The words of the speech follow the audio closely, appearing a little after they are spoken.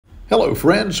Hello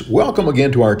friends, welcome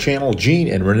again to our channel, Gene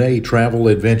and Renee Travel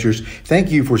Adventures.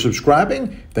 Thank you for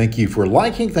subscribing, thank you for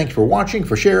liking, thank you for watching,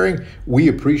 for sharing. We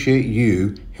appreciate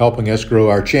you helping us grow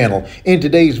our channel. In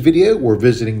today's video, we're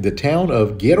visiting the town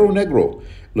of Guerrero Negro,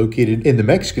 located in the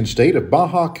Mexican state of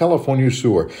Baja, California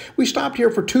Sur. We stopped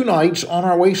here for 2 nights on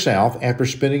our way south after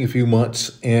spending a few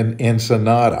months in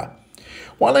Ensenada.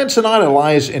 While Ensenada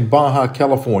lies in Baja,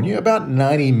 California, about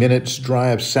 90 minutes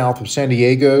drive south of San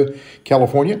Diego,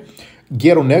 California,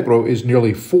 Guerrero Negro is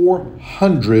nearly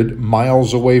 400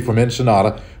 miles away from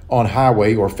Ensenada on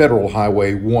Highway or Federal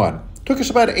Highway 1. Took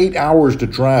us about 8 hours to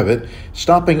drive it,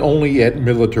 stopping only at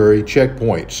military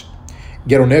checkpoints.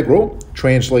 Guerrero Negro,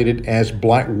 translated as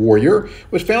Black Warrior,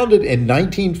 was founded in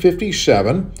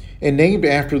 1957 and named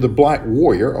after the Black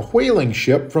Warrior, a whaling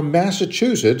ship from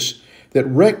Massachusetts that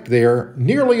wrecked there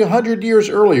nearly 100 years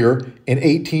earlier in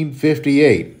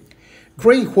 1858.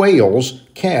 Gray whales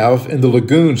calve in the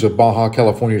lagoons of Baja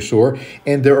California Sur,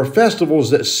 and there are festivals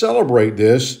that celebrate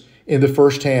this in the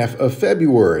first half of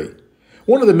February.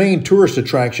 One of the main tourist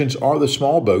attractions are the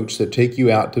small boats that take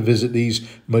you out to visit these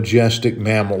majestic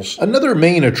mammals. Another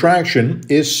main attraction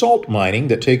is salt mining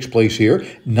that takes place here.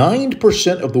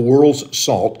 9% of the world's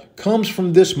salt comes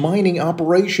from this mining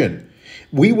operation.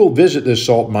 We will visit this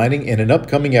salt mining in an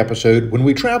upcoming episode when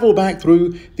we travel back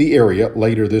through the area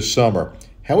later this summer.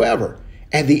 However,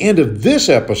 at the end of this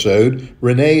episode,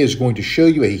 Renee is going to show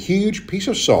you a huge piece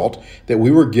of salt that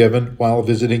we were given while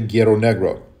visiting Guerrero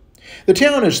Negro. The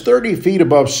town is 30 feet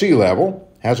above sea level,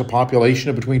 has a population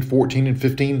of between 14 and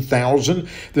 15,000.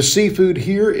 The seafood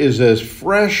here is as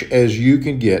fresh as you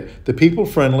can get. The people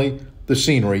friendly, the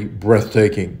scenery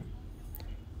breathtaking.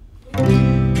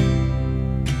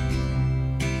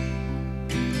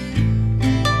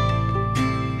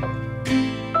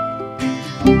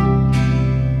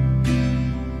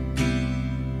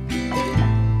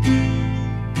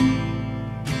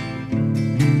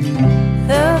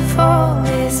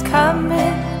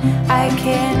 I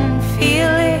can feel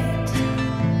it.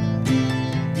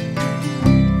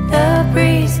 The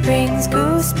breeze brings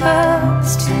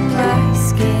goosebumps to my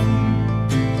skin.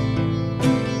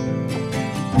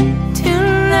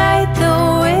 Tonight the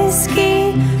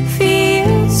whiskey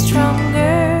feels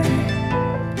stronger.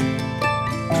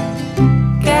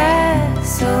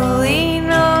 Gasoline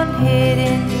on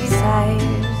hidden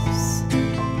desires.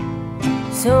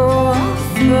 So I'll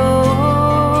throw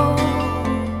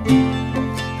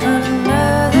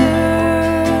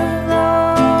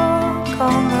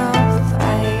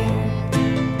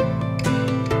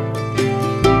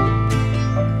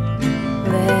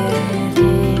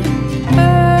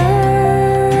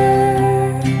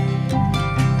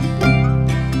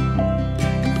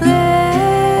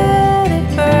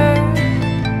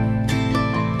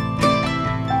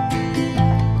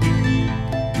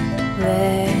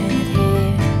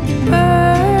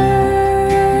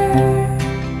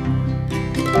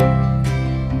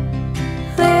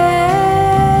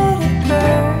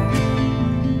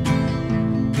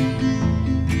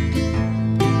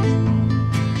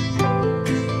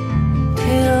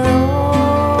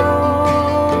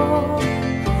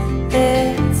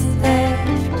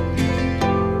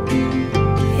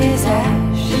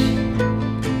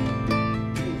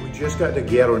got to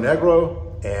Guerrero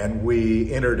Negro and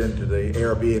we entered into the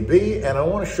Airbnb, and I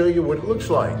want to show you what it looks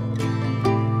like.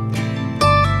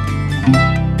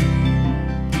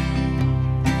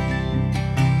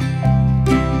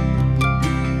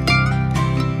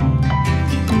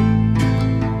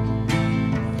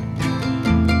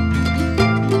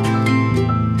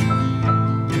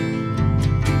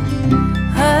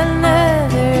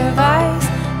 Another vice,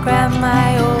 grab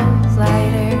my old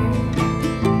lighter.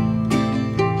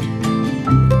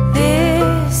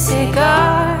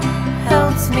 Cigar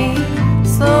helps me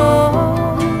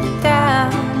slow down.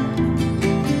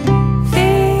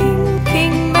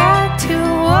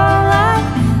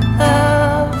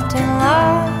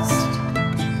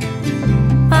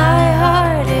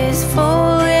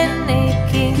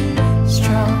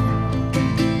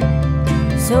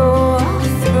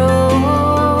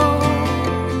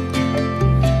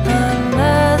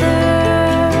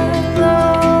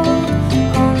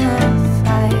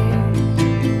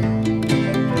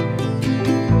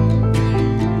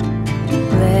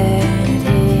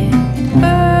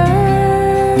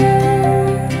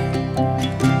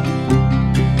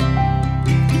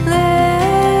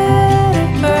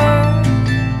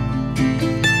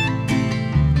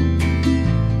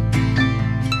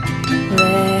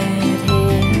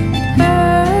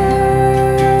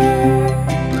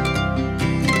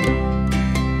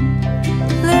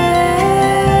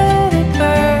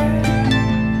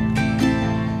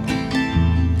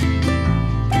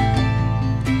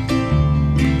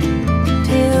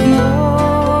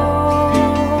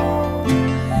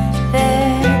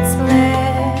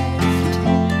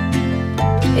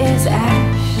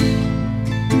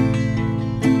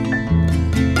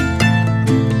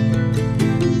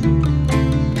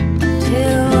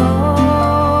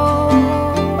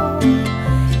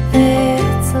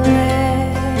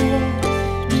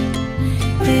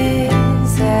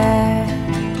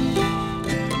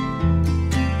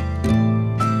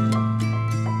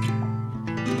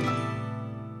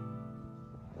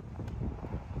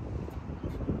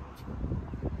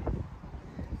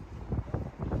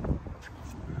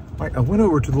 right, I went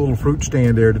over to the little fruit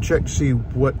stand there to check to see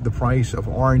what the price of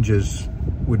oranges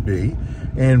would be.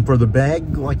 And for the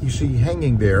bag, like you see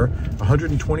hanging there,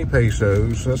 120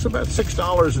 pesos. That's about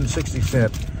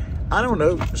 $6.60. I don't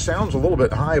know, sounds a little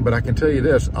bit high, but I can tell you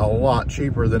this, a lot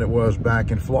cheaper than it was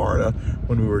back in Florida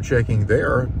when we were checking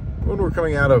there, when we were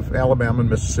coming out of Alabama and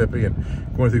Mississippi and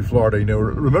going through Florida. You know,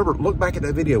 remember, look back at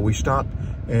that video. We stopped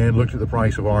and looked at the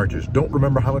price of oranges. Don't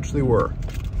remember how much they were.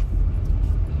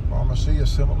 Pharmacy of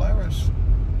Similares,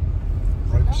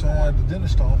 right beside the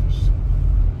dentist office.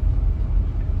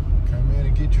 Come in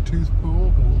and get your tooth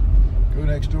pulled. We'll go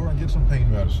next door and get some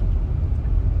pain medicine.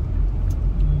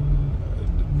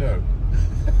 No.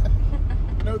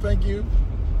 No, thank you.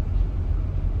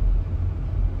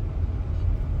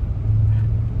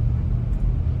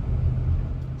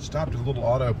 Stopped at a little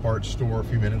auto parts store a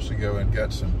few minutes ago and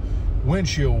got some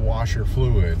windshield washer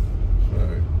fluid.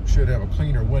 Should have a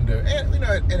cleaner window. And, you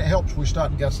know, and it helps. We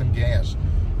stopped and got some gas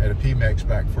at a P-Mex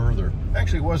back further.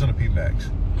 Actually, it wasn't a P-Mex.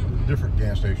 It was a different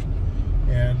gas station.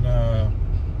 And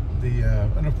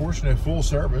and of course, they're full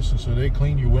service, and so they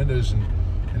clean your windows, and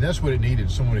that's what it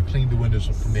needed, someone to clean the windows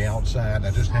from the outside, and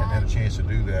I just hadn't had a chance to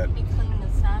do that. They clean the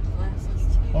side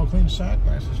glasses too. Oh, clean the side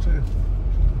glasses too.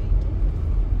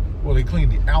 Well, they clean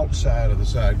the outside of the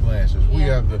side glasses. Yeah. We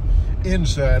have the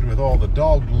inside with all the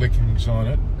dog lickings on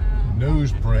it,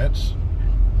 nose prints.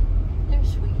 They're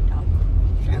sweet dogs.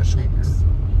 Yeah, sweet.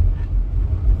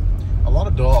 A lot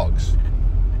of dogs,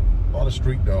 a lot of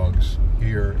street dogs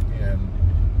here in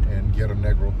Guerrero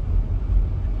Negro.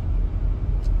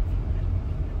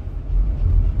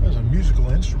 There's a musical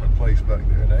instrument place back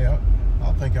there. Now,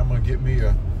 I think I'm gonna get me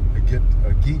a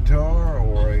guitar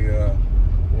or a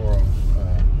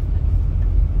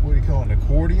what do you call it, an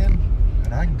accordion,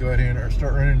 and I can go ahead and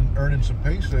start earning some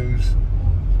pesos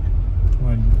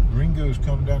when gringos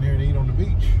come down here and eat on the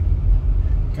beach.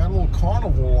 Got a little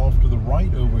carnival off to the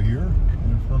right over here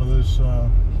in front of this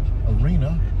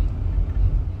arena.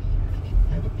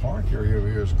 Yeah, the park area over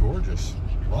here is gorgeous.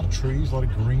 A lot of trees, a lot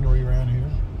of greenery around here.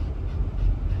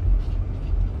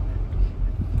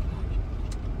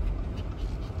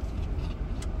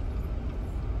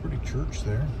 Pretty church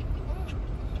there.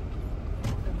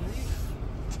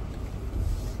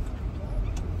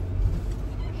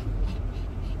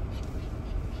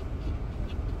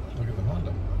 Look at the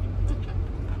Honda.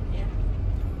 Yeah.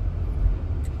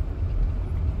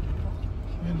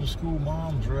 And the school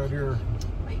moms right here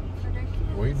Waiting for their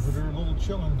kids. waiting for their little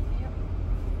children. Yep.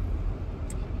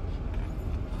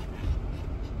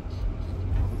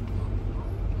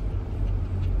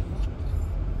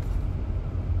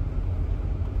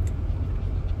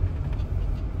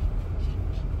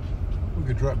 We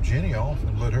could drop Jenny off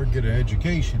and let her get an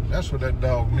education. That's what that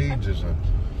dog needs, is a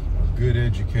good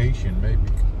education. Maybe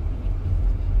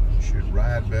you should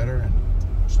ride better and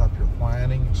stop your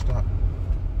whining and stop.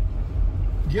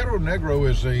 Guerrero Negro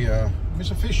is it's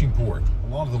a fishing port. A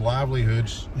lot of the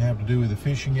livelihoods have to do with the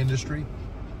fishing industry.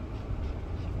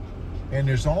 And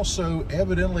there's also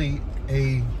evidently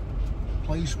a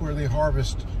place where they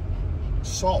harvest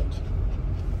salt.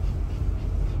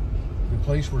 The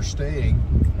place we're staying,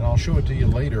 and I'll show it to you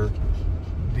later,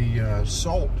 the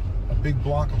salt, a big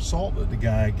block of salt that the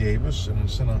guy gave us, and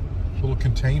it's in a little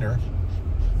container.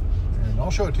 And I'll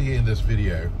show it to you in this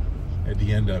video at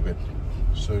the end of it,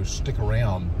 so stick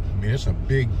around. I mean, it's a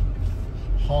big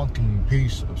honking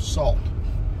piece of salt.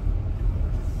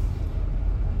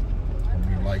 I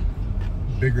mean, like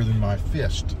bigger than my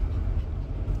fist.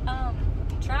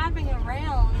 Driving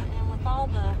around and with all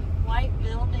the white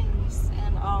buildings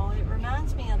and all, it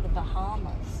reminds me of the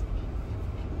Bahamas.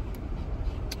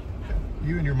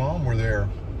 You and your mom were there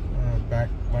back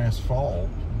last fall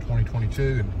in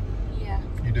 2022, and Yeah.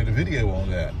 you did a video on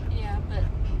that. Yeah, but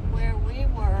where we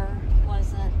were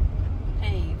wasn't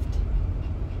paved.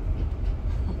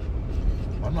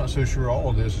 I'm not so sure all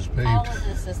of this is paved. All of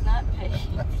this is not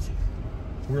paved.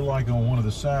 We're like on one of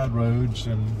the side roads,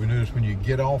 and we notice when you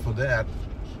get off of that,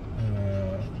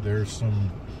 there's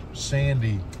some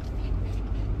sandy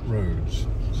roads,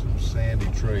 some sandy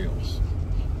trails.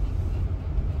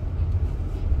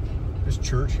 This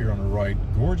church here on the right,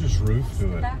 gorgeous roof to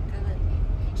The it. back of it,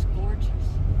 it's gorgeous.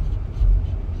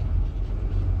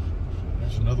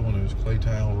 There's another one of those clay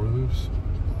tile roofs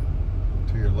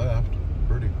to your left.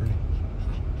 Pretty.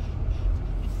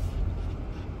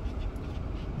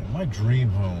 And my dream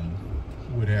home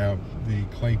would have the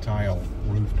clay tile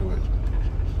roof to it.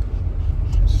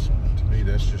 To me,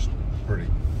 that's just pretty.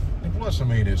 And plus, I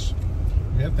mean,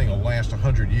 that thing will last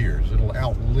 100 years. It'll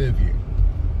outlive you.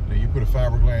 You put a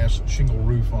fiberglass shingle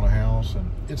roof on a house, and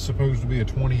it's supposed to be a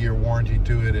 20-year warranty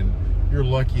to it, and you're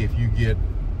lucky if you get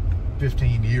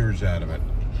 15 years out of it.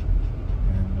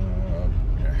 And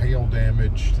you know, hail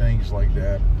damage, things like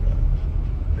that,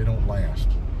 they don't last.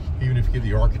 Even if you get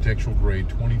the architectural grade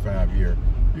 25 year,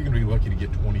 you're going to be lucky to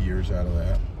get 20 years out of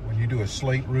that. When you do a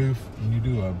slate roof, when you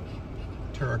do a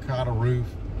terracotta roof,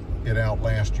 it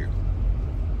outlasts you.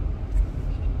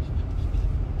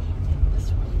 This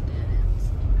one dead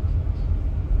ends.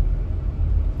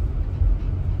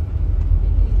 You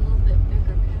need a little bit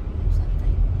bigger cones, I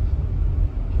think.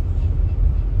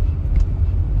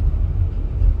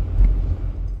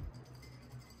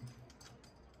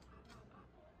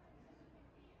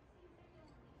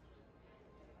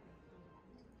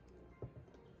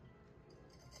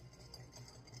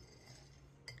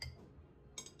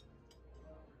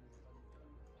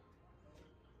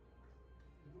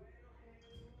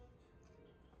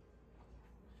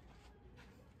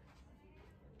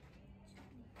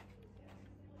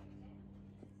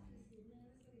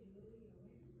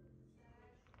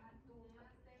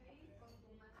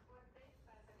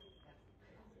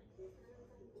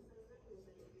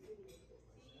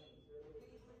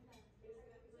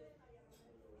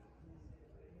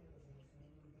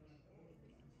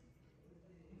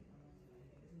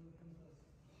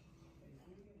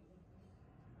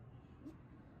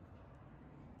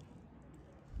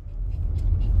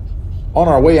 On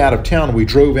our way out of town, we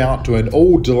drove out to an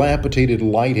old dilapidated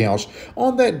lighthouse.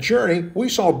 On that journey, we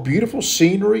saw beautiful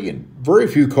scenery and very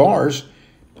few cars.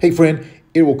 Hey friend,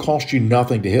 it will cost you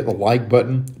nothing to hit the like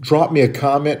button. Drop me a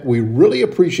comment. We really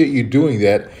appreciate you doing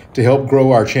that to help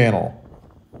grow our channel.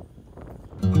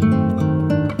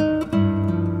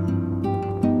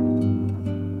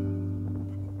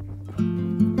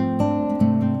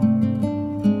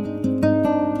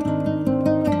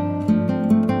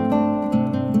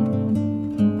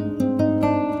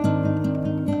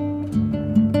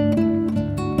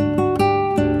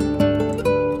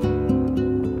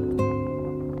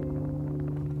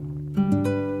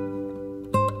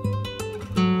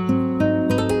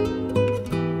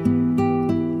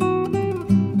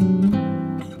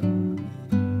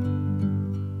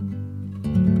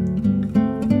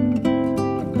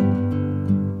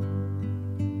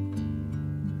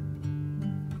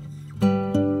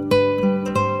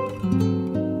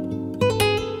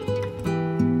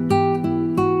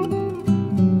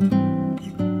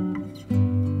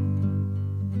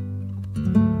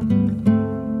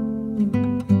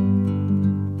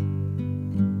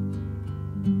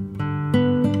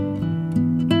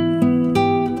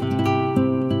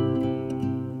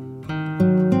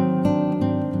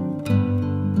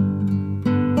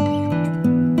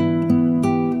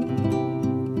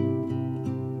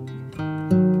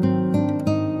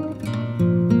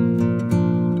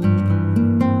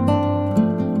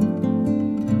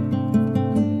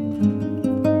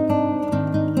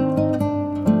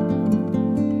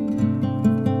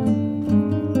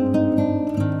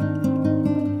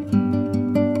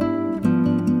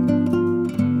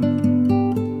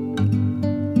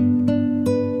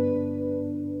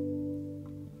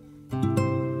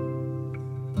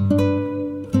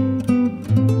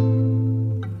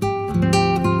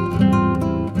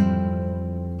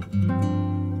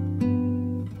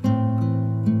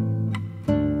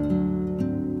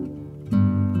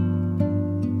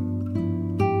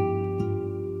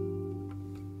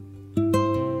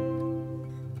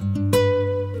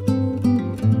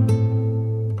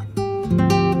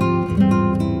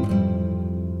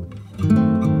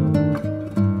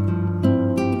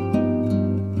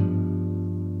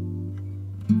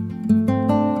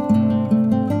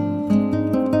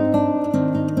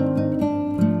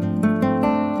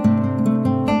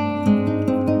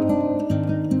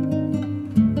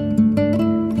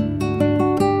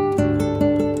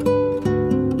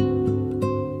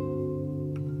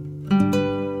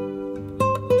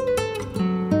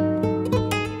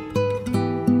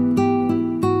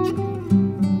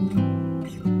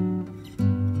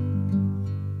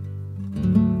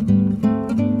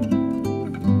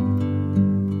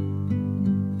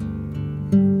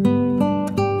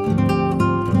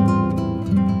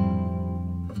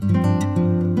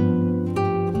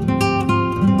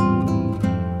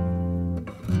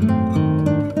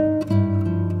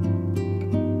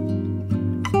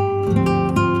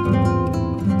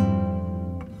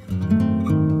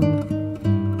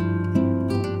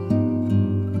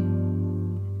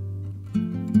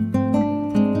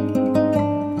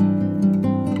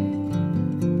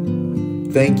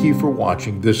 Thank you for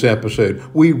watching this episode.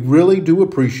 We really do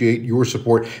appreciate your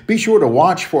support. Be sure to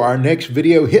watch for our next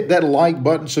video. Hit that like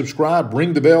button, subscribe,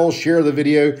 ring the bell, share the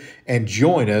video, and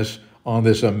join us on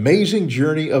this amazing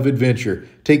journey of adventure.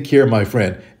 Take care, my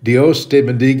friend. Dios te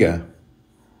bendiga.